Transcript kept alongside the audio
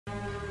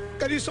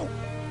కనీసం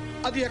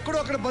అది ఎక్కడో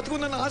అక్కడ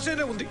బతుకుందన్న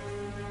ఆశనే ఉంది.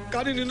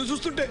 కానీ నిన్ను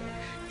చూస్తుంటే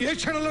ఏ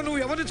క్షణంలో నువ్వు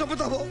ఎవరిని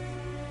చంపుతావో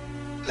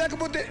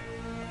లేకపోతే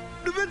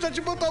నువ్వే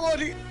చచ్చిపోతావో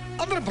అని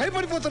అందరూ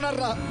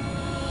భయపడిపోతున్నారా.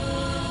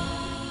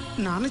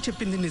 నాన్న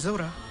చెప్పింది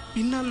నిజంరా.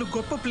 ఇన్నాళ్ళు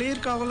గొప్ప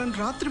ప్లేయర్ కావాలని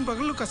రాత్రి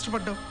పగళ్ళు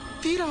కష్టపడ్డావు.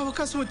 తీరా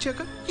అవకాశం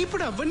వచ్చాక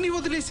ఇప్పుడు అవన్నీ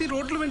వదిలేసి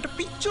రోడ్ల వెంట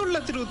పిచ్చోళ్ళ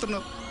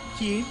తిరుగుతున్నావు.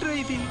 ఏంట్రా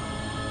ఇది?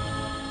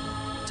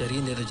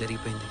 జరిగిందేదో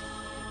జరిగిపోయింది.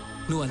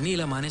 నువ్వు అన్నీ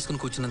ఇలా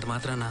మానేసుకుని కూర్చున్నంత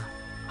మాత్రాన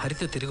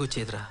హరిత తిరిగి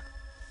వచ్చేదిరా.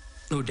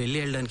 నువ్వు ఢిల్లీ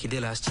వెళ్ళడానికి ఇదే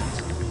లాస్ట్ ఛాన్స్.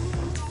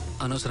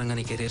 అనవసరంగా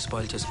నీ కెరీర్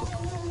స్పాయిల్ చేసుకో.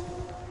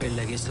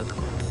 పెళ్ళగేస్తుంది.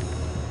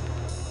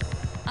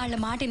 వాళ్ళ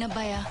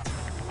మాటినబ్బాయా,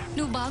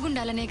 నువ్వు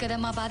బాగుండాలనే కదా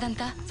మా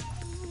బాధంతా.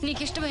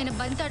 నీకిష్టమైన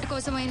బంతాటు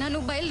కోసమైనా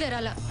నువ్వు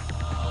బయలుదేరాలా.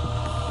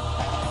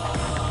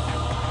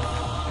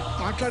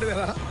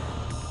 మాట్లాడవేరా,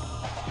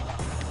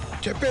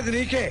 చెప్పేది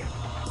నీకే.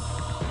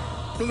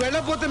 నువ్వు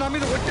వెళ్ళకపోతే నా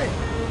మీద కొట్టే.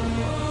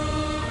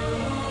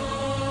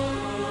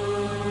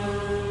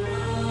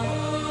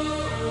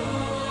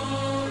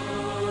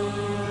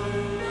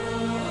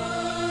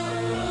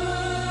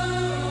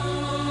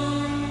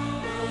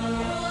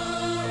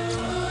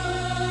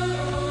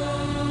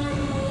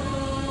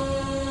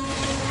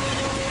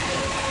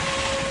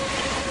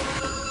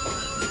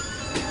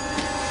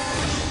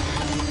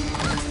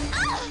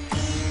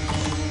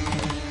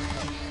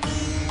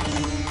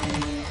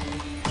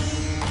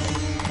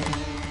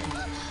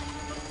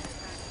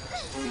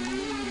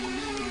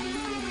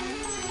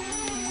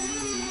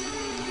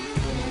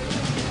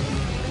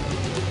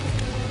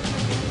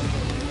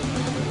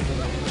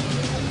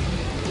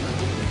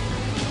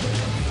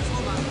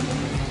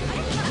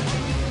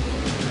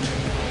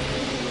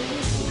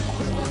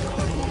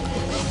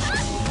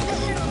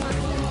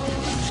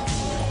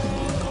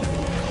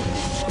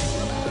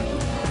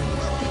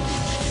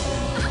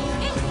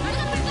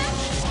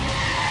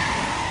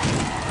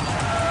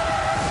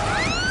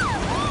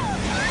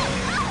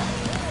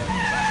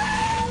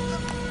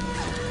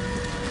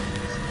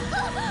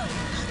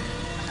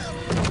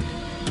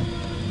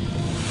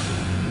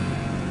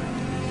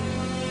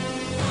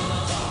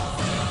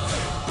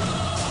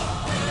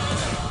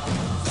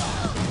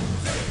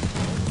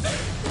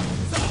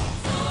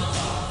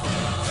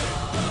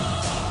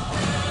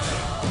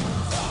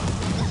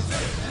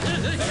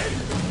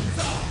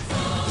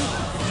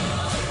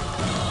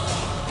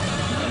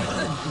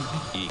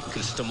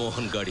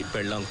 మోహన్ గాడి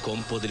పెళ్ళాం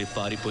కొంపొదిలి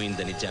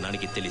పారిపోయిందని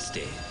జనానికి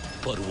తెలిస్తే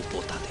పరువు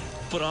పోతాది.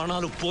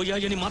 ప్రాణాలు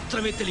పోయాయని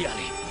మాత్రమే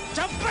తెలియాలి.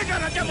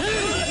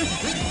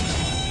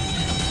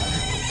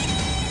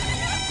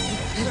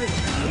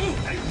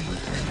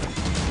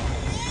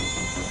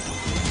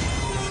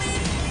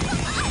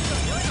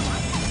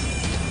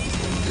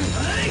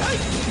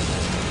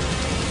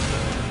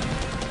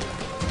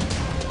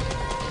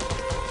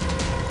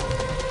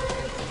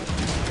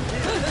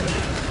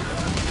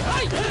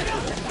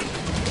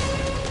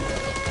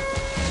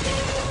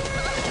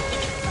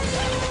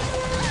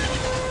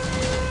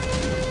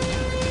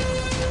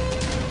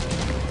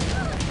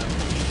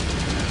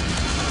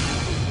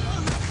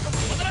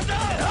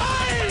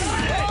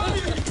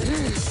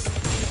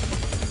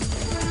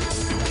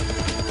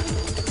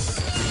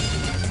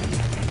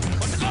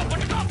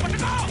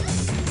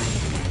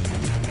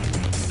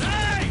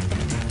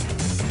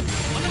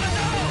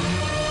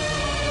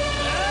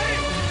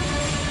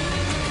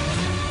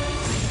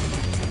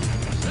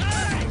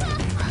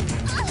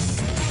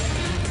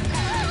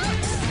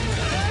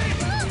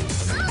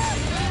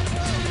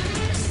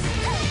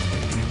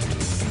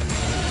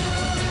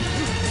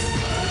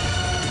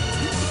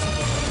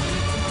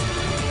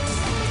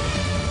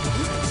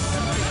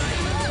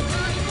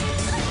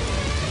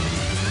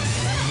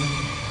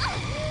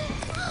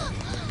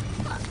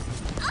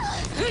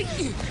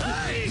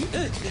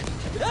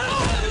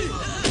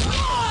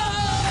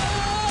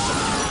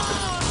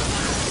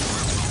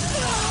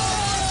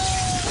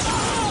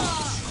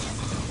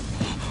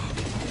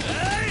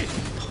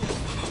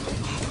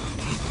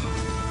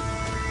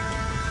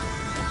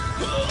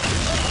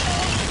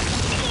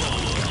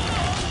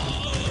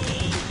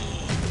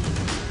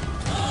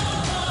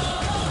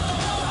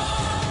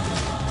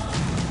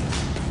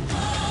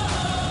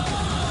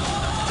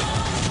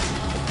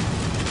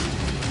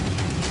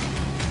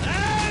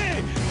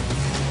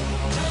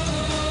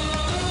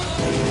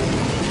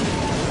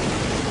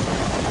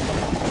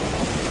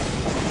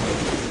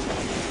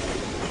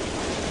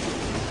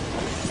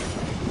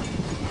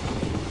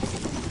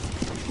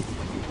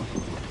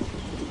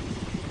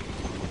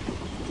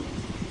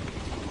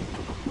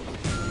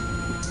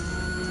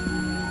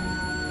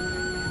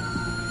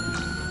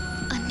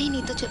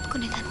 నీతో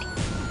చెప్పుకునేదాన్ని,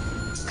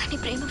 కానీ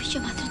ప్రేమ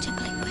విషయం మాత్రం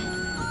చెప్పలేకపోయాను.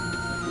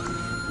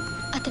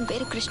 అతని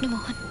పేరు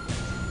కృష్ణమోహన్,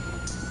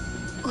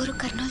 ఊరు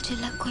కర్నూలు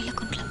జిల్లా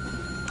కోయిలకుంట్ల.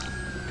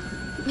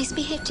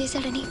 మిస్బిహేవ్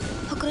చేశాడని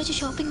ఒకరోజు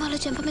షాపింగ్ మాల్లో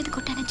చెంప మీద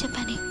కొట్టానని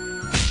చెప్పానే,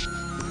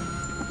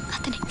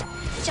 అతనే.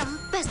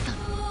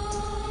 చంపేస్తాను.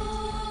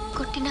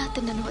 కొట్టినా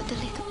అతను నన్ను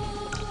వదలలేదు.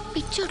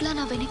 పిచ్చోడ్లా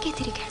నా వెనకే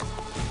తిరిగాడు.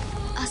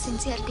 ఆ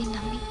సిన్సియారిటీని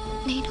నమ్మి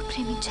నేను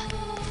ప్రేమించాను.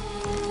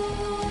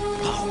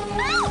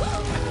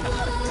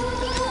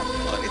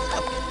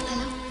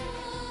 హలో,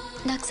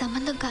 నాకు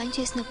సంబంధం ఖాయం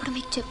చేసినప్పుడు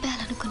మీకు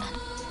చెప్పేయాలనుకున్నాను.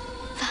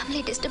 ఫ్యామిలీ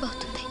డిస్టర్బ్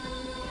అవుతుంది,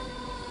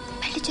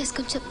 పెళ్లి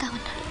చేసుకుని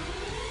చెప్తామన్నాడు.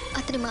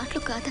 అతని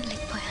మాటలు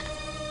కాదనలేకపోయాను.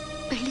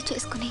 పెళ్లి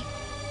చేసుకుని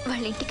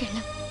వాళ్ళ ఇంటికి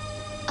వెళ్ళాం.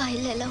 ఆ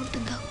ఇల్లు ఎలా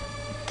ఉంటుందో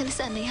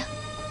తెలుసా అన్నయ్య?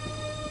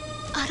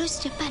 ఆ రోజు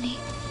చెప్పానే,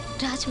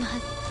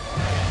 రాజ్మహల్.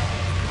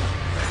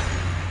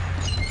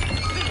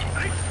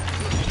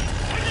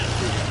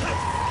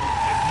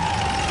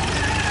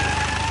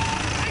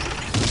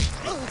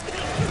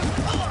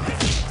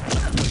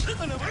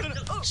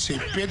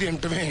 చెప్పేది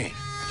వింటమే,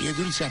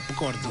 ఎదురు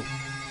చెప్పకూడదు.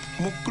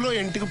 ముక్కులో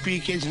ఇంటికి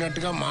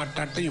పీకేసినట్టుగా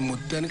మాట్లాడటం ఈ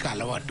ముత్యానికి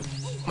అలవాటు.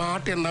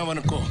 మాట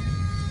విన్నావనుకో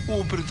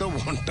ఊపిరితో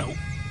ఉంటావు,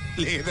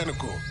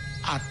 లేదనుకో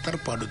అత్తరు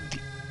పడుద్ది.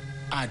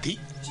 అది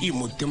ఈ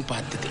ముత్యం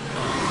పద్ధతి.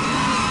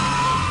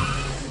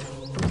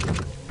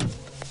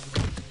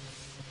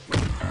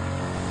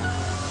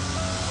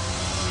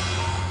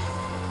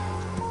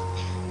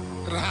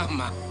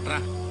 రామ్మా రా,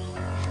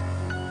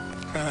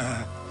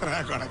 రా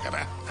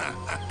కొడకరా.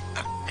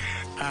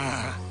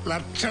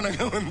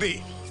 లక్షణంగా ఉంది,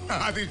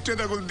 అది ఇచ్చే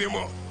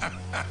తగులుద్దేమో.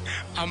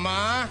 అమ్మా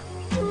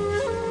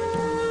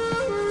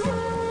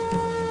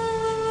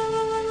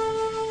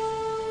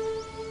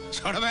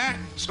చూడవే,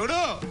 చూడు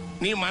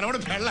నీ మనవడు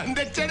పెళ్ళని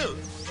తెచ్చాడు.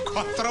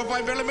 కొత్త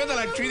రూపాయి పిల్ల మీద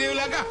లక్ష్మీదేవి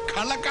లాగా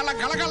కళ్ళ కళ్ళ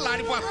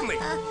కళ్ళకళ్ళాడిపోతుంది.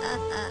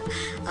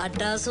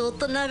 అట్టా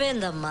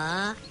చూస్తున్నావేందమ్మా?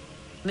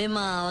 మీ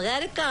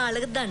మామగారి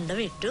కాళ్ళకి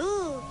దండం ఇట్టు.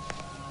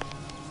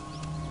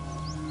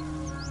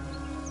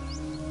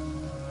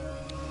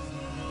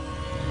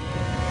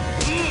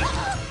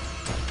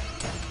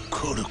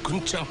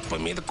 కొడుకుని చెంప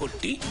మీద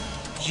కొట్టి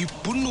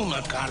ఇప్పుడు నువ్వు నా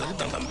కాళ్ళకు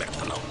దండం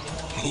పెడుతున్నావు.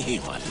 నీ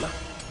వల్ల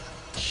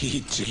ఈ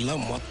జిల్లా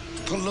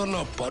మొత్తంలో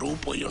నా పరువు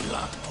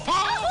పోయుండా.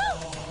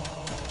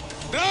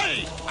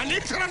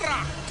 అన్నిటిరా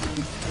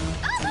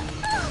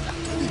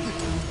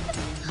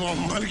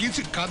బొమ్మలు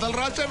గీసి కథలు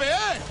రాసావే,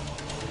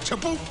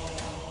 చెప్పు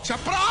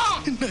చెప్పరా.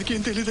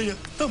 నాకేం తెలీదయ్యా.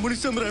 తమ్ముడి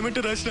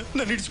సంబరామంటే రాసిన,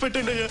 నన్ను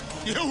ఇడిచిపెట్టండి అయ్యా.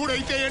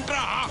 ఎవడైతే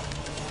ఏంట్రా,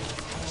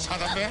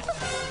 చదవే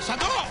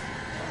చదవ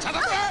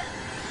చదవే.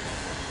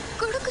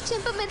 కొడుకు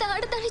చెంప మీద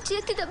ఆడదాని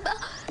చేతి దెబ్బ,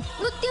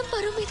 ముత్యం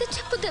పరువు మీద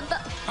చెప్పు దెబ్బ.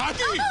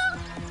 అది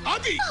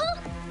అది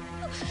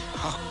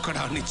అక్కడ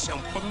నీ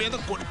చెంప మీద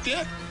కొడితే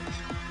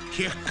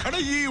ఎక్కడ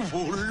ఈ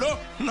ఊళ్ళో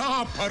నా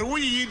పరువు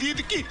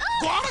ఈదీదికి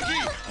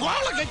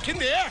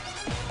గోడకెక్కింది.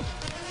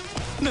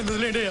 నన్ను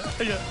వదిలేండి అయ్యా.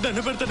 అయ్యా దండ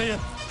పెడతానయ్యా.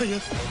 అయ్యా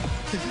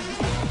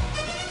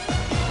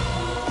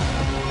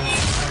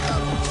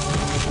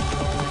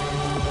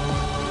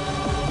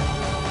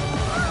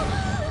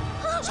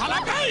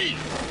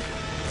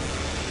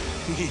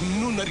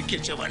నిన్ను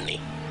నరికేసేవాణ్ణి.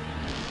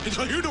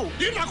 ఇదో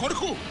ఈ నా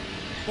కొడుకు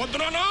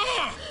వద్దునా,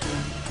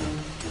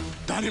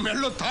 దాని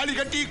మెళ్ళలో తాళి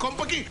కట్టి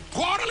కొంపకి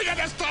కోడలుగా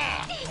వేస్తా.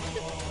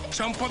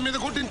 చంప మీద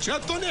కొట్టిన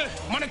చేత్తోనే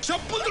మన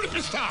చెప్పులు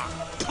తినిపిస్తా.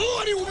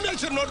 అని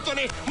ఉమ్మేసిన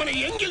నోటితోనే మన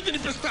ఎంగిల్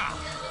తినిపిస్తా.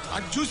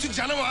 అది చూసి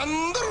జనం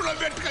అందరూ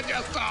నవ్వేట్టుగా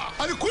చేస్తా.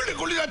 అది కుళ్ళి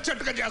కుళ్ళి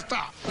వచ్చేట్టుగా చేస్తా.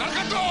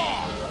 నరకతో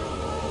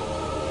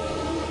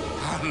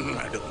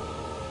అన్నాడు.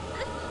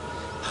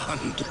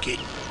 అందుకే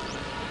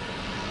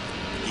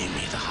నీ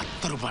మీద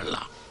హత్తరు పళ్ళ.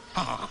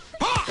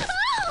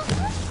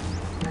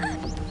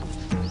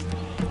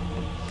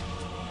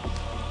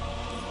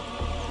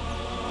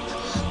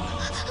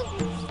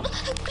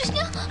 కృష్ణ,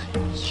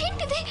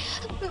 ఏంటిది?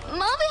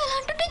 మావయ్య అలా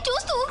అంటుంటే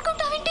చూస్తూ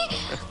ఊరుకుంటావేంటి?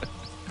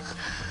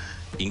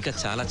 ఇంకా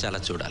చాలా చాలా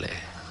చూడాలి.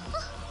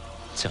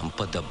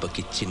 చంప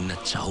దెబ్బకి చిన్న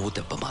చావు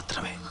దెబ్బ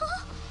మాత్రమే.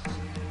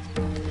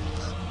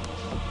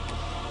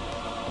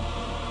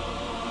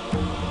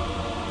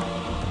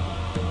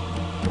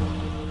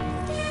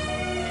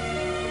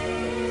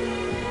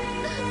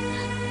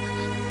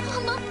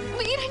 అమ్మా,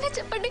 మీరైనా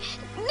చెప్పండి,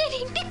 నేను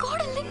ఇంటి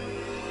కోడల్ని.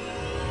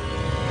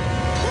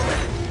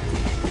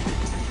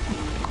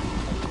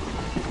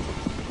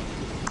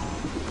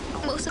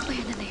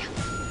 మోసపోయానన్నయ్య.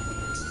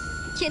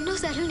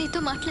 ఎన్నోసార్లు నీతో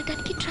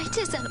మాట్లాడడానికి ట్రై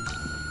చేశాను,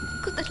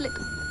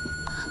 కుదరలేదు.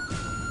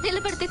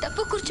 నిలబడితే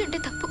తప్పు, కూర్చుంటే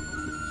తప్పు.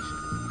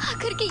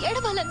 ఆఖరికి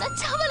ఏడవాలన్నా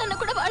చావాలన్నా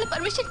కూడా వాళ్ళ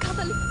పర్మిషన్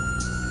కావాలి.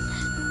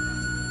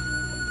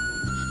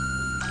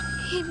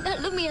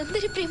 ఇన్నాళ్ళు మీ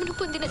అందరి ప్రేమను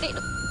పొందిన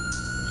నేను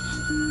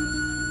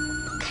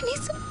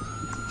కనీసం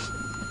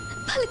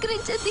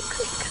పలకరించే దిక్కు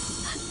లేక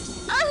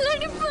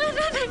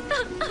అల్లాడిపోయానన్న.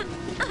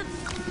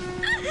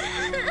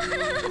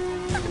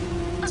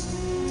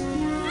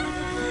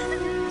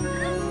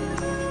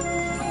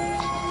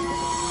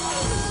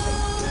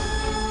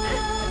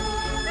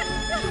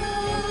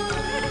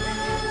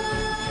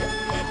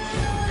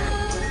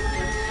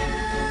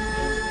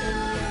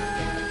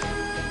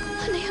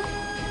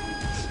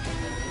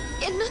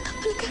 ఎన్నో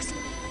తప్పులు కాదు,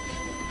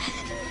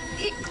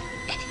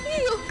 ఈ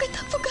ఒక్క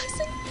తప్పు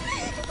కాదు.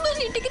 మన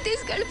ఇంటికి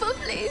తీసుకెళ్ళిపో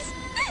ప్లీజ్,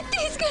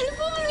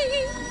 తీసుకెళ్ళిపో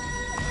ప్లీజ్.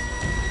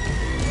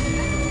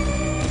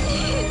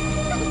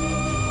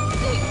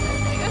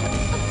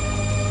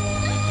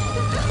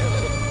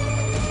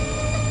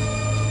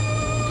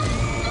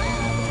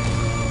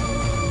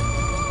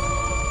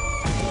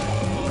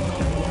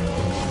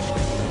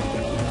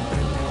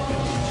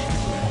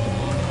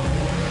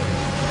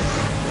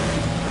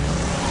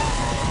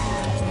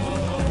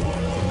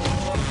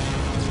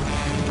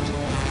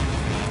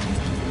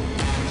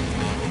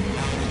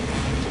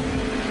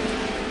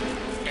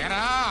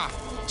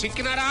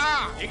 చిక్కినారా?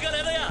 ఇంకా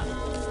లేదయ్యా.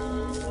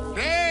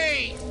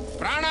 రేయ్,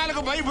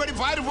 ప్రాణాలకు భయపడి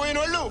పారిపోయిన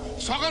వాళ్ళు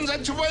సగం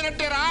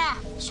చచ్చిపోయినట్టేరా.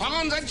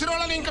 సగం చచ్చిన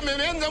వాళ్ళని ఇంకా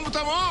మేమేం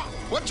చంపుతామో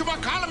వచ్చి మా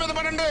కాళ్ళ మీద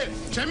పడండి,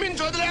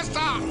 క్షమించి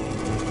వదిలేస్తా.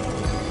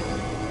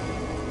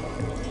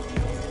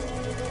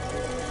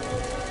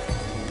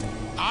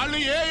 వాళ్ళు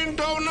ఏ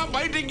ఇంట్లో ఉన్నా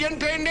బయటికి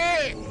గెంటేయండి,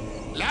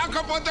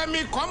 లేకపోతే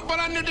మీ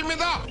కొంపలన్నిటి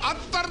మీద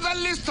అత్తరు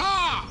తల్లిస్తా,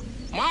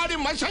 మాడి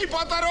మసి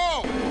అయిపోతారు.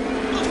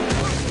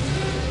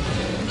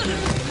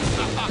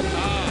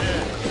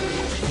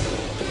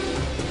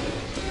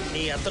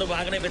 నీ అత్తరు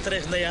బాగానే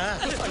బెత్తరేసిందయ్యా.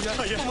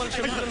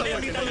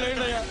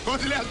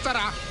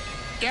 వదిలేస్తారా?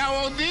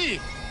 ఏమవుద్ది?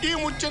 ఈ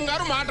ముత్యం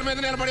గారు మాట మీద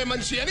నిలబడే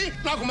మనిషి అని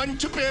నాకు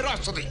మంచి పేరు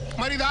వస్తుంది.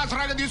 మరి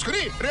దాసరాగా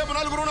తీసుకుని రేపు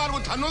 4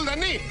 తన్నులు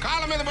దాన్ని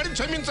కాళ్ళ మీద పడి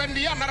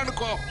క్షమించండి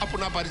అన్నారనుకో,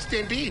 అప్పుడు నా పరిస్థితి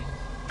ఏంటి?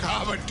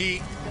 కాబట్టి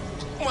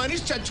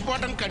మనిషి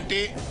చచ్చిపోవడం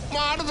కంటే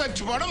మాట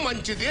చచ్చిపోవడం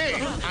మంచిది.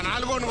 ఆ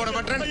 4 కూడా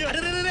పట్టండి.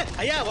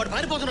 అయ్యా వాడు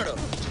పారిపోతున్నాడు.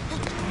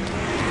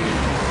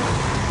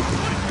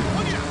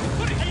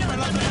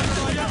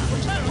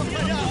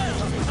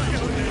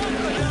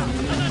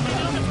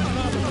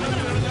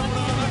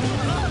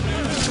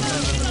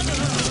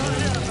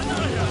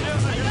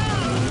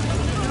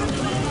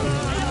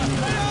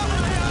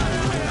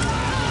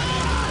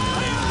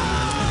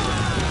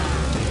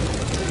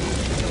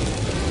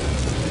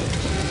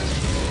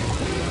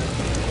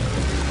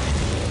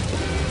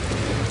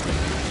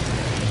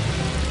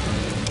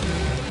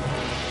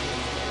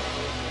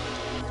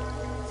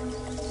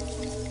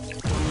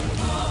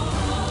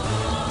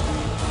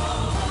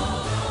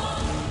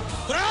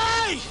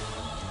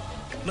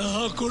 నా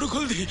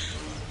కొడుకులది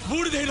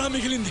బూడిదైనా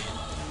మిగిలింది,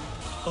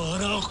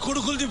 నా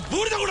కొడుకులది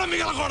బూడిద కూడా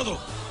మిగలకూడదు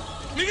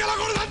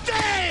అంతే.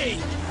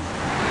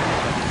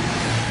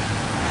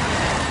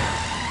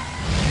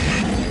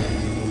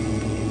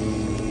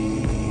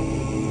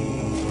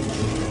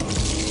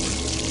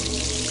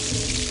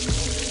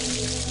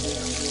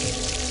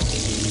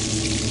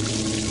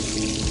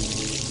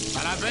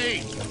 అలా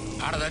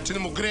ఆడ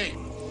దచ్చింది ముగ్గురే,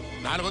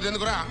 4వది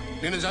ఎందుకురా?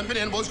 నిన్ను చంపి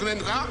నేను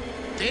పోసుకునేందుకా?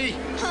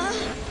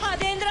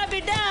 అదేంద్రా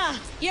బిడ్డ,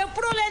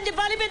 ఎప్పుడూ లేని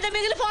బలి బిడ్డ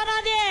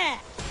మిగిలిపోనాది.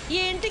 ఈ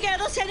ఇంటికి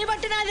ఏదో శని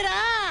పట్టినాదిరా,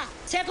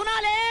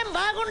 శకునాలేం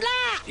బాగుండ్లా.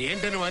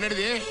 ఏంటి నువ్వు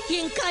అనేది?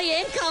 ఇంకా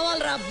ఏం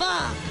కావాలరా అబ్బా?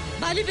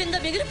 బలి బింద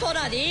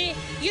మిగిలిపోనాది,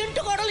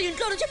 ఇంటి కోడలు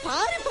ఇంట్లో నుంచి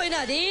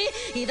పారిపోయినది.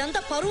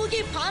 ఇదంతా పరువుకి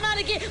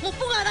పానానికి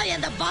ముప్పుగానా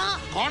ఏందబ్బా?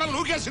 కోడలు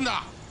నూకేసిందా?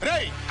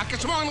 రేయ్, ఆ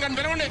కృష్ణమోహన్ గారిని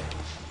పిలవండి.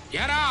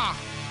 ఏరా,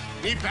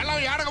 నీ పెళ్ళం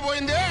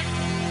ఏడకపోయింది?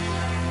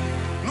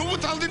 నువ్వు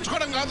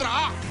తలదించుకోవడం కాదురా,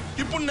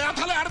 ఇప్పుడు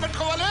నేతలు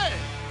ఏడబెట్టుకోవాలి.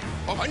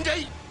 ఓ పని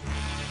చెయ్యి,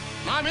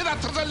 నా మీద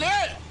అత్తలే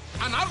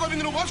ఆ 4వ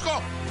బిందు నువ్వు పోసుకో.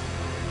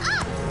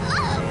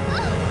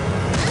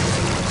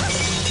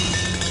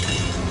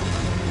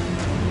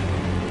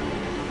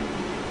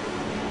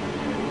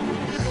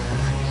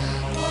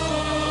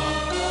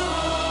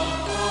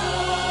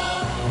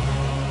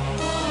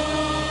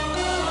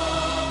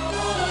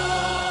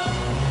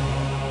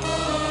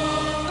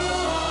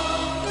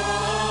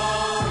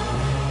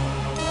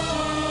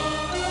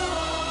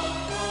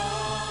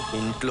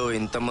 ఇంట్లో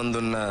ఇంతమంది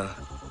ఉన్నా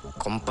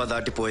కొంప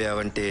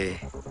దాటిపోయావంటే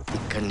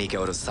ఇక్కడ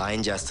నీకెవరు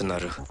సాయం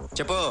చేస్తున్నారు?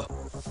 చెప్పు,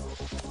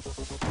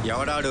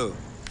 ఎవడాడు?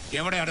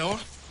 ఎవడాడు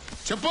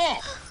చెప్పు,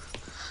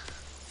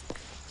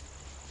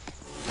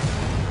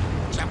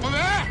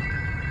 చెప్పవే.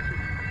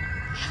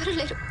 ఎవరు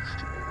లేరు,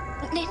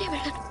 నేనే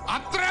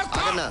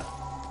వెళ్ళను.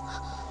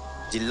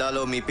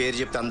 జిల్లాలో మీ పేరు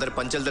చెప్తే అందరు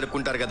పంచలు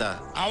జరుపుకుంటారు కదా?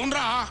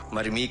 అవునరా.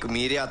 మరి మీకు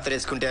మీరే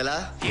అత్తరేసుకుంటే ఎలా?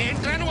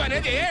 ఏంట్రా నువ్వు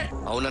అనేది?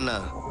 అవునన్నా,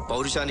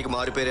 పౌరుషానికి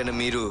మారుపేరైన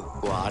మీరు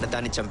ఓ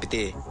ఆడదాన్ని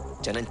చంపితే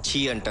జనం చీ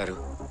అంటారు.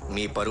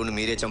 మీ పరువును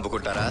మీరే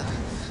చంపుకుంటారా?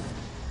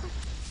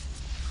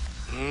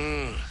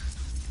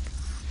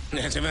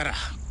 నిజమేరా,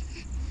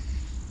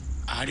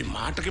 ఆడి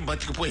మాటకి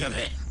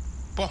బతికిపోయావే.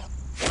 పో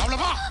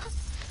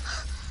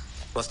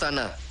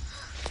వస్తానా?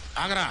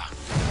 ఆగరా,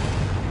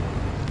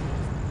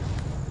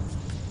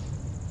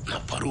 నా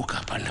పరువు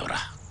కాపాడినవరా.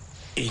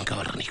 ఏం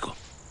కావాలరా నీకు?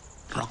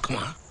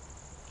 రొక్కమా,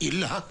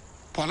 ఇల్లా,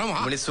 పొలమా?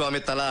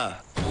 మునిస్వామి తల.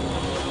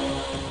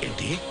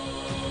 ఏంటి?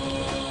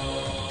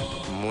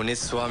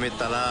 మునిస్వామి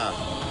తల.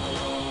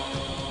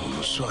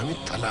 మునిస్వామి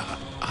తల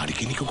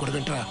ఆడికి నీకు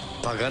కొడగంటరా?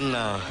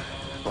 పగన్నా,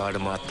 వాడు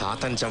మా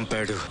తాతని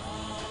చంపాడు.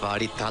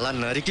 వాడి తల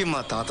నరికి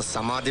మా తాత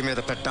సమాధి మీద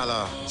పెట్టాలా?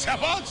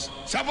 శబాస్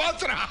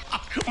శబాస్ రా,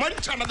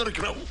 మంచి అన్న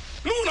దొరికినావు.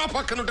 నువ్వు నా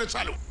పక్కనుంటే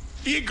చాలు.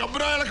 ఈ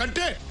గబ్బరాయల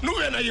కంటే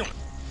నువ్వే నయం.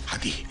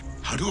 అది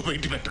అడుగు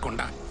బయట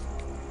పెట్టకుండా,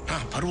 నా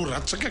పరువు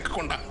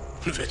రచ్చకెక్కకుండా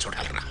నువ్వే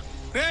చూడాలరా.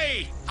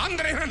 రేయ్,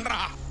 అందరేనరా,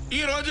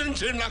 ఈ రోజు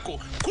నుంచి నాకు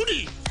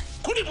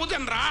కుడి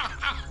బుధన్రా.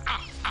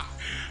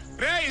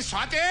 రేయ్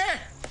స్వాతే.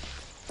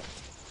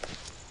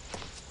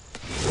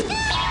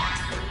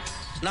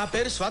 నా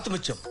పేరు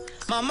స్వాతిముత్యం.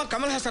 మా అమ్మ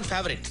కమల్ హాసన్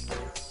ఫేవరెట్.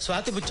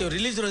 స్వాతిముత్యం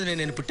రిలీజ్ రోజునే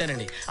నేను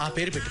పుట్టానండి. ఆ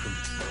పేరు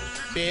పెట్టుకుంది.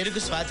 పేరుకు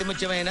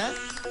స్వాతిముత్యమైనా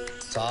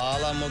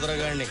చాలా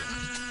ముదరగాండి.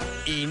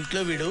 ఈ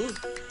ఇంట్లో వీడు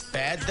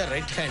పెద్ద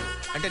రైట్ హ్యాండ్,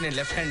 అంటే నేను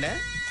లెఫ్ట్ హ్యాండా?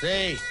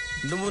 రేయ్,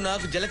 నువ్వు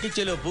నాకు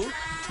జలకిచ్చేలోపు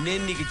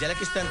నేను నీకు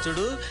జలకిస్తాను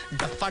చూడు.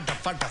 డఫా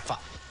డఫా డఫా.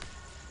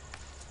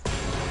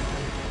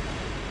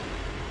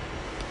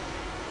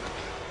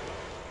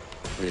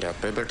 వీడి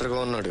అబ్బాయి బెటర్గా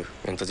ఉన్నాడు.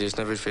 ఎంత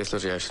చేసినా వీడి ఫేస్లో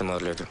రియాక్షన్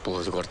మారలేదు.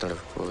 పోజు కొడతాడు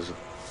పోజు.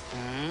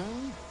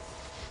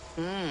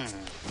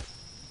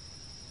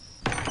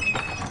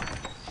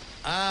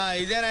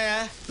 ఇదేనాయా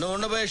నువ్వు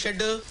ఉండబోయే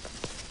షెడ్?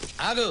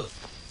 ఆగు,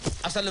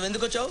 అసలు నువ్వు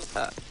ఎందుకు వచ్చావు?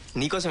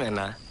 నీకోసమే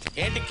అన్నా.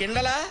 ఏంటి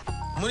కిండలా?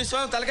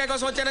 మునిస్వామి తలకాయ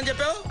కోసం వచ్చానని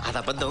చెప్పావు. అది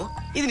అబద్ధం,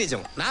 ఇది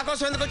నిజం. నా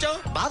కోసం ఎందుకు వచ్చావు?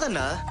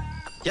 బాధన్నా,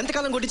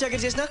 ఎంతకాలం గొడ్డి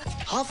చాకరీ చేసినా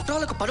ఆఫ్టర్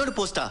ఆల్ ఒక పనుడు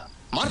పోస్తా.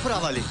 మార్పు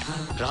రావాలి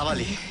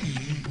రావాలి.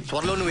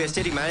 త్వరలో నువ్వు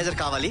ఎస్టేట్ మేనేజర్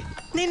కావాలి,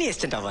 నేను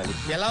ఎస్టేట్ అవ్వాలి.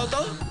 ఎలా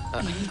అవుతావు?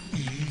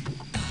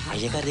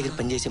 అయ్యగారి దగ్గర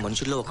పనిచేసే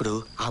మనుషుల్లో ఒకడు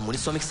ఆ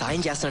మునిస్వామికి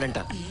సాయం చేస్తాడంట.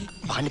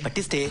 వాడిని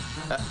పట్టిస్తే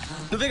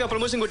నువ్వేగా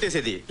ప్రమోషన్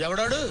కొట్టేసేది.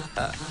 ఎవడాడు?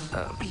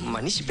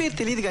 మనిషి పేరు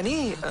తెలియదు కానీ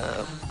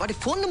వాడి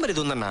ఫోన్ నెంబర్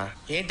ఇది ఉందన్నా.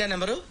 ఏంటా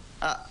నెంబరు?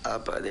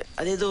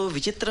 అదేదో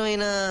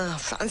విచిత్రమైన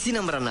ఫ్యాన్సీ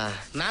నెంబర్ అన్నా.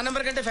 నా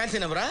నెంబర్ కంటే ఫ్యాన్సీ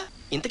నెంబరా?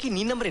 ఇంతకీ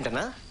నీ నెంబర్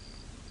ఏంటన్నా?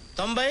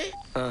 90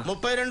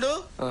 32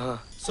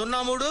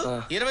 03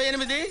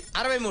 28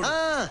 63.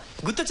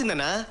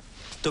 గుర్తొచ్చిందన్నా.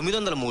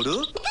 903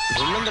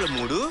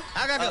 203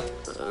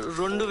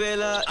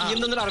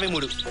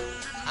 2863.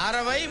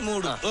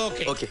 63.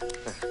 Okay okay.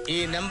 ఈ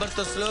నెంబర్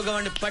తో స్లోగా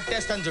వాడిని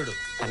పట్టేస్తాను చూడు.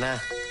 అన్నా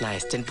నా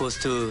అసిస్టెంట్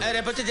పోస్ట్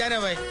రేపు వచ్చి జాయిన్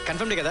అవ్వాయి.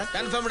 కన్ఫర్మ్డే కదా?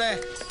 కన్ఫర్మ్డే.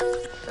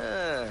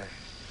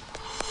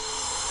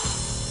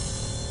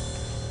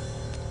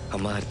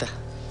 అమ్మా హరిత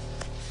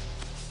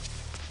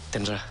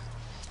తినరా.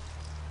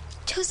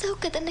 చూసావు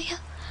కదన్నయ్య,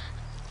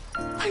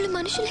 వాళ్ళు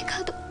మనుషులే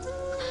కాదు.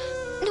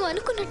 నువ్వు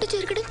అనుకున్నట్టు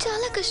జరగడం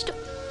చాలా కష్టం.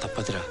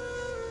 తప్పదురా,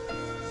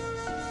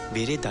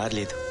 వేరే దారి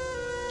లేదు.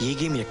 ఏ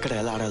గేమ్ ఎక్కడ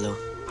ఎలా ఆడాలో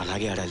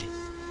అలాగే ఆడాలి.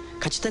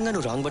 ఖచ్చితంగా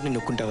నువ్వు రాంగ్ బటన్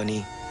నొక్కుంటావని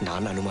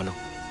నాన్న అనుమానం.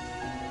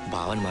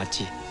 భావన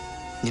మార్చి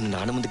నిన్ను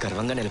నాన్న ముందు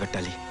గర్వంగా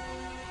నిలబెట్టాలి.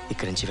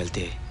 ఇక్కడి నుంచి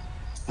వెళ్తే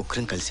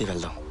ముగ్గురం కలిసి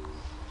వెళ్దాం,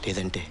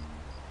 లేదంటే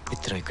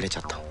ఇద్దరం ఇక్కడే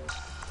చేద్దాం.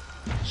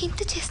 ఇంత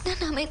చేసినా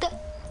నా మీద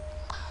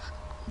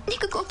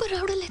నీకు కోపం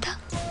రావడం లేదా?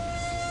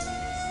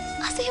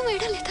 అసహ్యం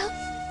వేయడం లేదా?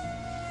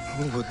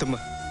 వద్దమ్మా,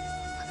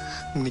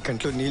 నీ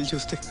కంట్లో నీళ్ళు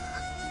చూస్తే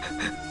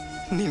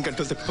నేను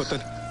కంట్లో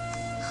తప్పిపోతాను.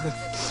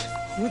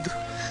 వద్దు.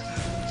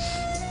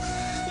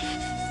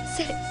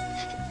 సరే,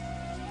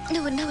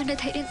 నువ్వున్నావన్న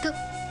ధైర్యంతో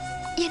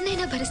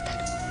ఎన్నైనా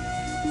భరిస్తాను.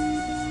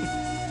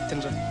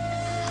 తినరా.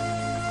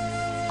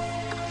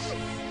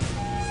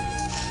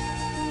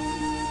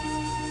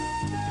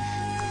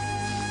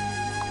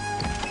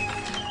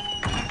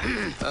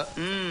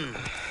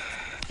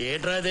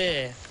 ఏంట్రా అదే?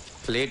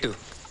 ప్లేటు.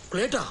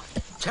 ప్లేటా?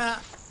 చా,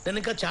 నేను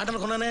ఇంకా చాట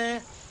అనుకున్నానే.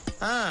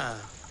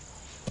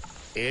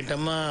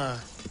 ఏంటమ్మా,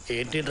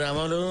 ఏంటి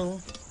డ్రామాలు?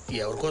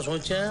 ఎవరి కోసం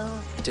వచ్చా?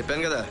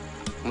 చెప్పాను కదా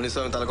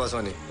మునిస్వామి తల కోసం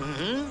అని.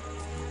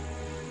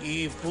 ఈ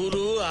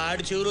పూలు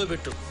ఆడి చెవిలో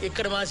పెట్టు.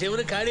 ఇక్కడ మా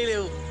చెవులు ఖాళీ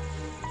లేవు.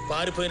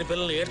 పారిపోయిన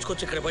పిల్లలు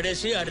ఏడ్చుకొచ్చి ఇక్కడ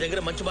పడేసి ఆడి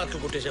దగ్గర మంచి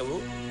మార్కులు కొట్టేశావు.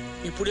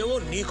 ఇప్పుడేమో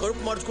నీ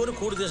కడుపు మార్చుకొని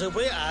కూడు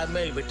తీసుకుపోయి ఆ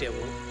అమ్మాయికి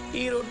పెట్టావు.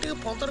 ఈ రొట్టెకి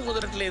పొంతన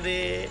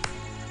కుదరట్లేదే.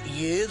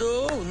 ఏదో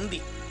ఉంది,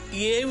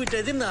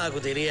 ఏమిటది నాకు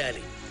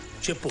తెలియాలి.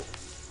 చెప్పు,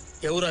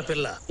 ఎవరా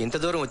పిల్ల? ఇంత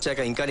దూరం వచ్చాక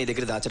ఇంకా నీ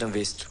దగ్గర దాచడం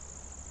వేస్ట్.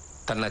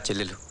 తన నా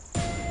చెల్లెలు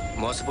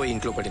మోసపోయి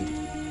ఇంట్లో పడింది.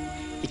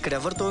 ఇక్కడ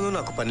ఎవరితోనూ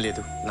నాకు పని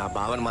లేదు. నా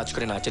భావన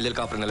మార్చుకుని నా చెల్లెలు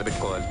కాపురం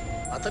నిలబెట్టుకోవాలి.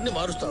 అతన్ని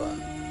మారుస్తావా?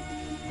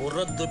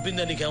 బుర్ర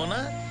దొబ్బిందా నీకేమన్నా?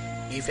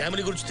 ఈ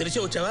ఫ్యామిలీ గురించి తెలిసే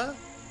వచ్చావా?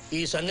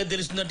 ఈ సంగతి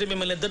తెలిసిందంటే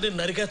మిమ్మల్ని ఇద్దరిని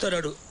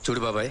నరికేస్తాడు.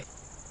 చూడు బాబాయ్,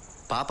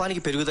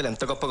 పాపానికి పెరుగుదల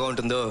ఎంత గొప్పగా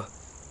ఉంటుందో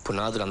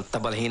పునాదులు అంత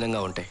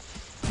బలహీనంగా ఉంటాయి.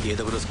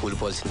 ఏదో ఒకరోజు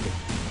కూలిపోవాల్సిందే.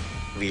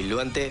 వీళ్ళు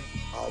అంతే.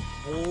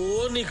 అబ్బో,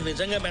 నీకు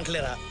నిజంగా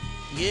మెంటలేరా?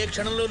 ఏ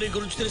క్షణంలో నీ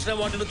గురించి తెలిసిన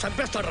వాటిని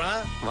చంపేస్తాడరా?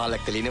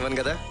 వాళ్ళకి తెలియనివ్వను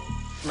కదా.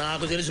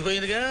 నాకు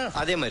తెలిసిపోయిందిగా.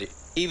 అదే మరి,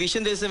 ఈ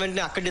విషయం తెలిసిన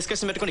వెంటనే అక్కడ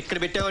డిస్కషన్ పెట్టుకుని ఇక్కడ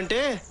పెట్టావంటే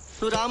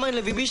నువ్వు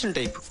రామాయణ విభీషణ్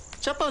టైప్.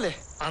 చెప్పాలే.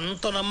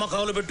 అంత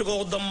నమ్మకాలు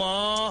పెట్టుకోవద్దమ్మా.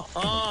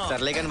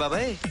 సర్లే కానీ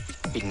బాబాయ్,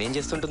 పిన్నేం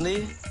చేస్తుంటుంది?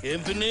 ఏం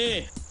పిన్ని?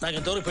 నాకు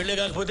ఇంతవరకు పెళ్ళే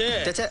కాకపోతే.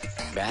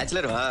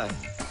 బ్యాచులర్ వా?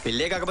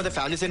 పెళ్ళే కాకపోతే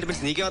ఫ్యామిలీ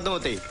సెంటిమెంట్స్ నీకే అర్థం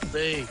అవుతాయి.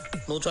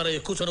 నువ్వు చాలా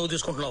ఎక్కువ చనువు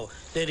తీసుకుంటున్నావు.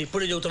 నేను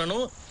ఇప్పుడే చెబుతున్నాను,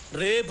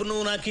 రేపు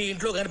నువ్వు నాకు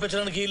ఇంట్లో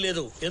కనిపించడానికి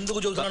లేదు. ఎందుకు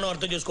చెబుతున్నానో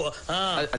అర్థం చేసుకో.